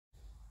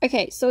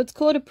Okay, so it's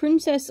called a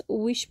Princess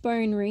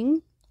Wishbone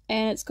ring,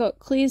 and it's got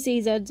clear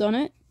ZZs on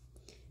it.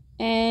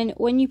 And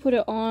when you put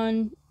it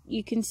on,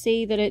 you can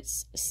see that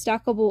it's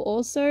stackable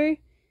also.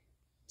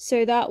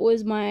 So that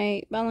was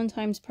my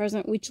Valentine's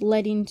present, which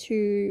led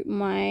into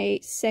my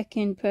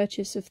second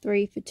purchase of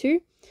 3 for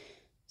 2.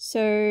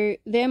 So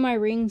they're my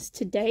rings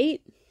to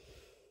date.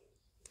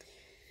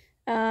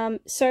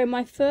 So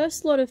my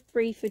first lot of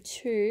 3 for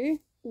 2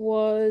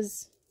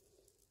 was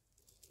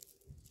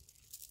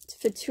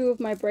for 2 of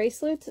my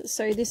bracelets.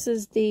 So this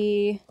is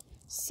the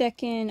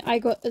second, I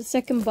got a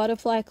second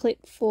butterfly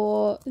clip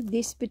for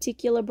this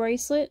particular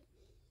bracelet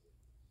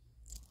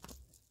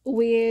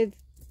with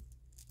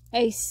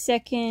a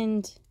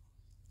second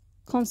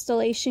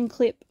constellation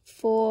clip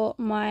for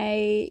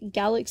my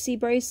galaxy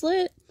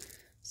bracelet.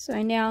 So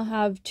I now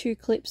have 2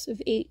 clips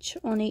of each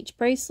on each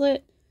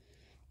bracelet.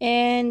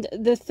 And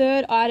the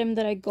third item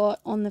that I got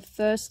on the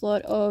first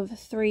lot of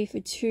 3 for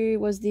 2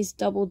 was this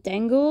double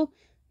dangle.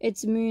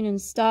 It's moon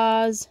and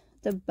stars.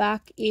 The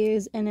back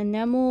is an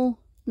enamel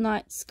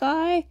night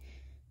sky.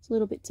 There's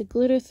little bits of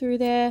glitter through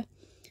there.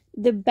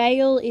 The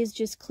bail is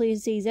just clear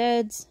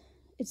ZZs.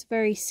 It's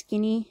very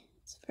skinny.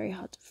 It's very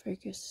hard to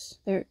focus.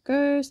 There it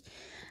goes.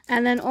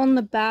 And then on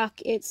the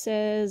back it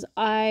says,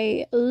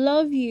 I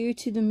love you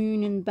to the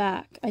moon and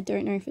back. I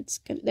don't know if it's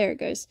gonna, there it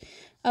goes.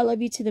 I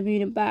love you to the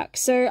moon and back.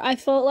 So I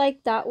felt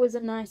like that was a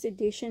nice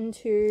addition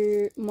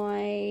to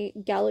my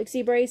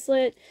galaxy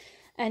bracelet.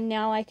 And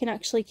now I can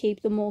actually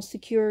keep them all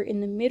secure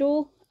in the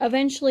middle.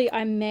 Eventually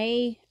I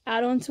may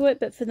add on to it,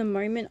 but for the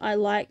moment I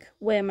like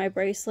where my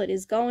bracelet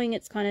is going.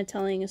 It's kind of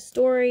telling a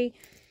story.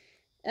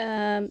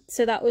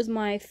 So that was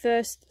my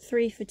first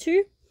 3 for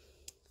 2.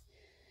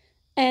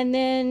 And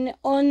then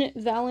on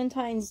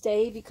Valentine's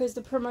Day, because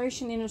the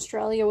promotion in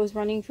Australia was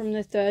running from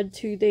the 3rd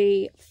to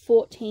the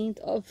 14th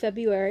of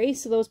February,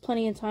 so there was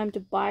plenty of time to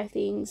buy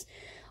things,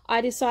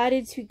 I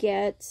decided to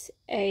get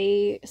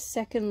a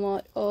second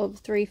lot of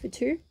 3 for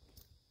 2.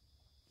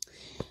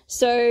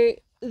 So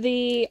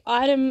the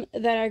item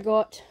that I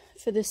got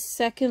for the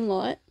second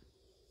lot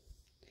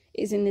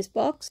is in this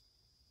box.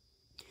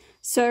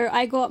 So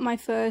I got my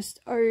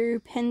first O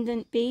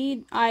pendant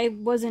bead. I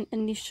wasn't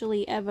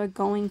initially ever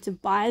going to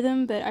buy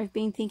them, but I've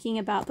been thinking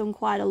about them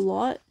quite a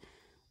lot.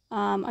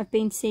 I've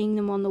been seeing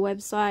them on the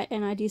website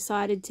and I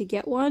decided to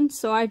get one.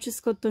 So I've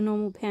just got the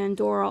normal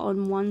Pandora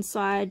on one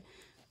side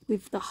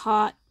with the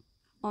heart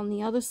on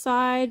the other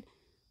side.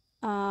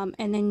 And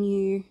then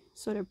you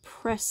sort of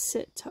press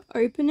it to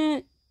open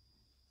it.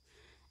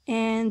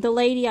 And the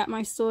lady at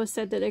my store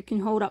said that it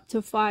can hold up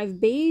to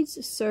 5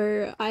 beads.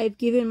 So I've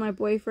given my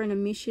boyfriend a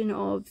mission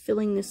of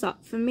filling this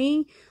up for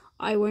me.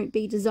 I won't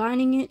be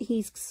designing it.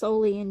 He's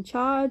solely in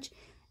charge.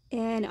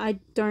 And I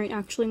don't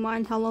actually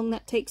mind how long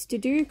that takes to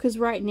do, because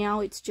right now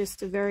it's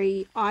just a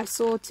very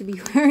eyesore to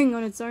be wearing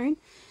on its own.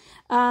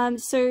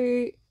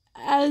 So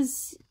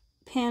as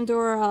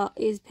Pandora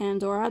is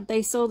Pandora,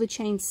 they sell the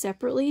chains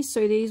separately.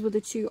 So these were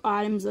the 2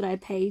 items that I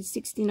paid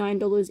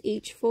 $69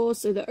 each for.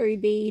 So the O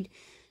bead,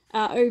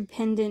 O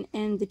pendant,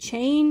 and the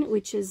chain,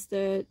 which is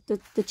the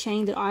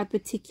chain that I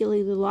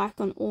particularly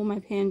like on all my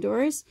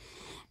Pandoras.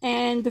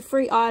 And the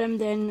free item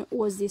then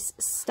was this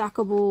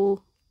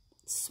stackable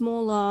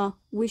smaller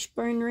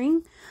wishbone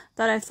ring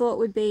that I thought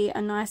would be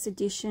a nice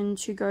addition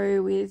to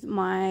go with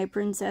my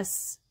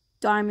princess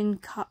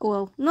diamond cut.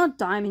 Well, not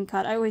diamond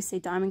cut, I always say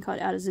diamond cut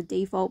out as a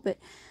default, but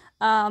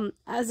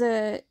as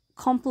a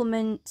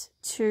complement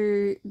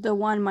to the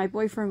one my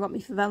boyfriend got me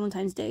for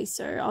Valentine's Day.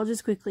 So I'll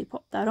just quickly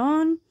pop that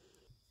on.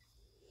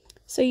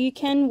 So you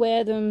can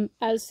wear them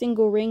as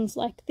single rings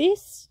like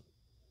this,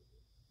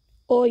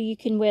 or you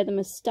can wear them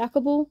as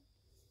stackable.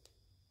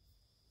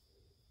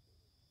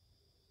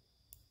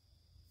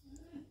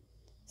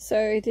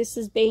 So this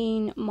has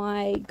been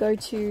my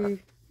go-to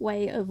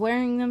way of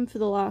wearing them for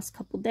the last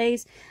couple of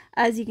days.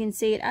 As you can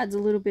see, it adds a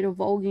little bit of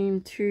volume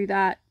to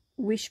that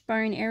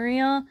wishbone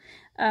area,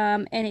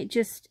 and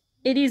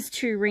it is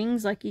 2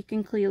 rings. Like, you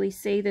can clearly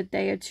see that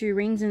they are 2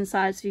 rings in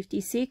size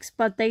 56,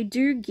 but they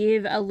do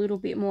give a little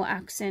bit more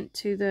accent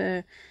to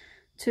the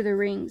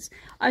rings.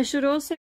 I should also